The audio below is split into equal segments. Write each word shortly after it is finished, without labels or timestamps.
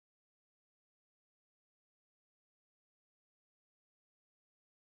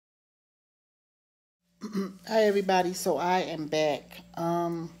Hi everybody, so I am back.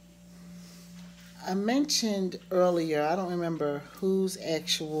 I mentioned earlier, I don't remember whose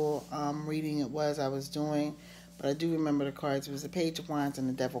actual reading it was I was doing, but I do remember the cards. It was the Page of Wands and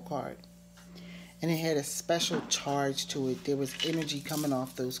the Devil card. And it had a special charge to it. There was energy coming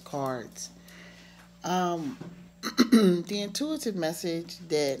off those cards. Um, the intuitive message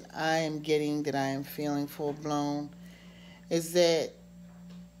that I am getting, that I am feeling full blown, is that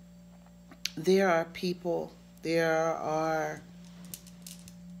there are people, there are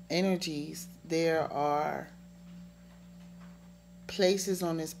energies, there are places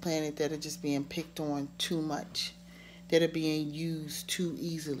on this planet that are just being picked on too much, that are being used too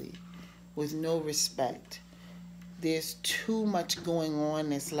easily with no respect. There's too much going on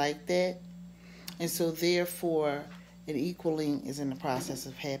that's like that, and so therefore an equaling is in the process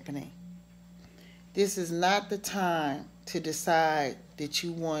of happening. This is not the time to decide that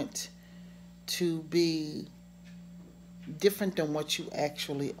you want to be different than what you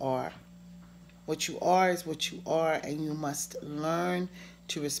actually are. What you are is what you are, and you must learn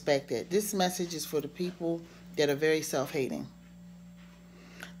to respect it. This message is for the people that are very self-hating.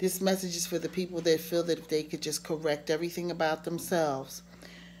 This message is for the people that feel that if they could just correct everything about themselves,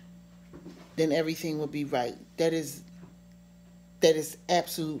 then everything will be right. That is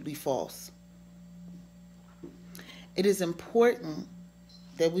absolutely false. It is important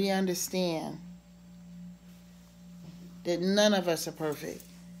that we understand that none of us are perfect.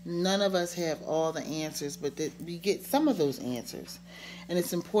 None of us have all the answers, but that we get some of those answers. And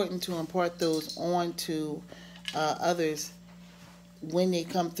it's important to impart those on to others when they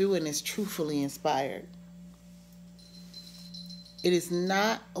come through and it's truthfully inspired. It is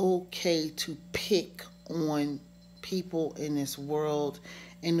not okay to pick on people in this world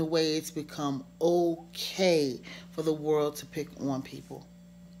in the way it's become okay for the world to pick on people.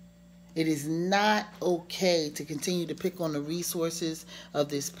 It is not okay to continue to pick on the resources of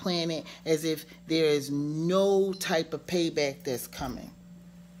this planet as if there is no type of payback that's coming.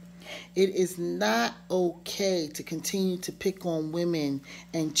 It is not okay to continue to pick on women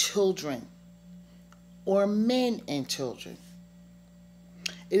and children or men and children.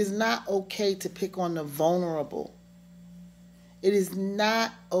 It is not okay to pick on the vulnerable. It is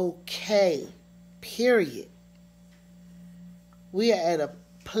not okay, period. We are at a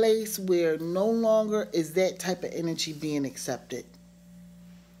place where no longer is that type of energy being accepted.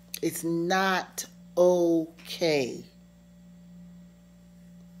 It's not okay.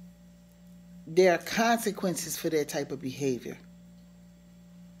 There are consequences for that type of behavior.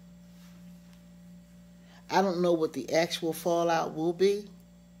 I don't know what the actual fallout will be,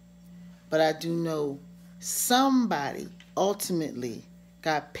 but I do know somebody ultimately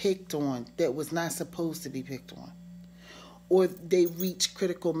got picked on that was not supposed to be picked on. Or they reach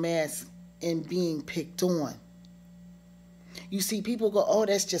critical mass in being picked on. You see, people go, oh,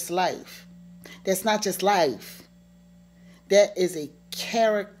 that's just life. That's not just life. That is a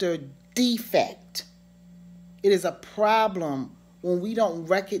character defect. It is a problem when we don't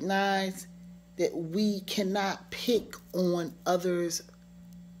recognize that we cannot pick on others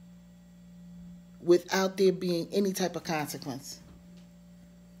without there being any type of consequence.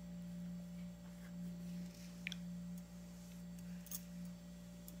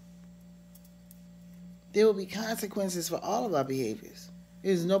 There will be consequences for all of our behaviors.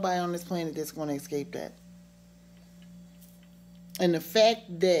 There's nobody on this planet that's going to escape that. And the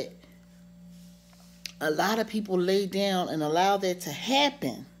fact that a lot of people lay down and allow that to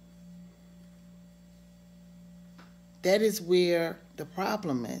happen, that is where the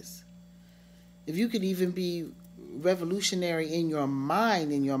problem is. If you could even be revolutionary in your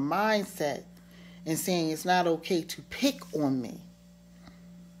mind, in your mindset, and saying it's not okay to pick on me,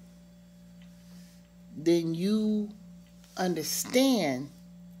 then you understand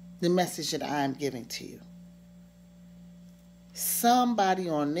the message that I'm giving to you. Somebody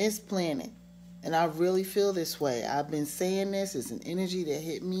on this planet, and I really feel this way, I've been saying this, it's an energy that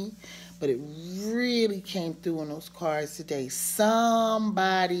hit me, but it really came through on those cards today.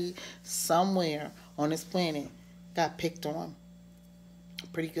 Somebody, somewhere on this planet got picked on.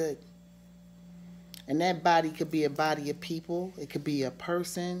 Pretty good. And that body could be a body of people. It could be a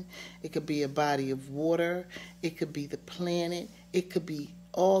person. It could be a body of water. It could be the planet. It could be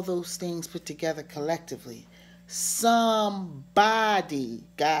all those things put together collectively. Somebody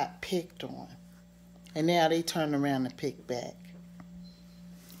got picked on. And now they turn around and pick back.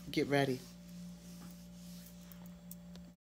 Get ready.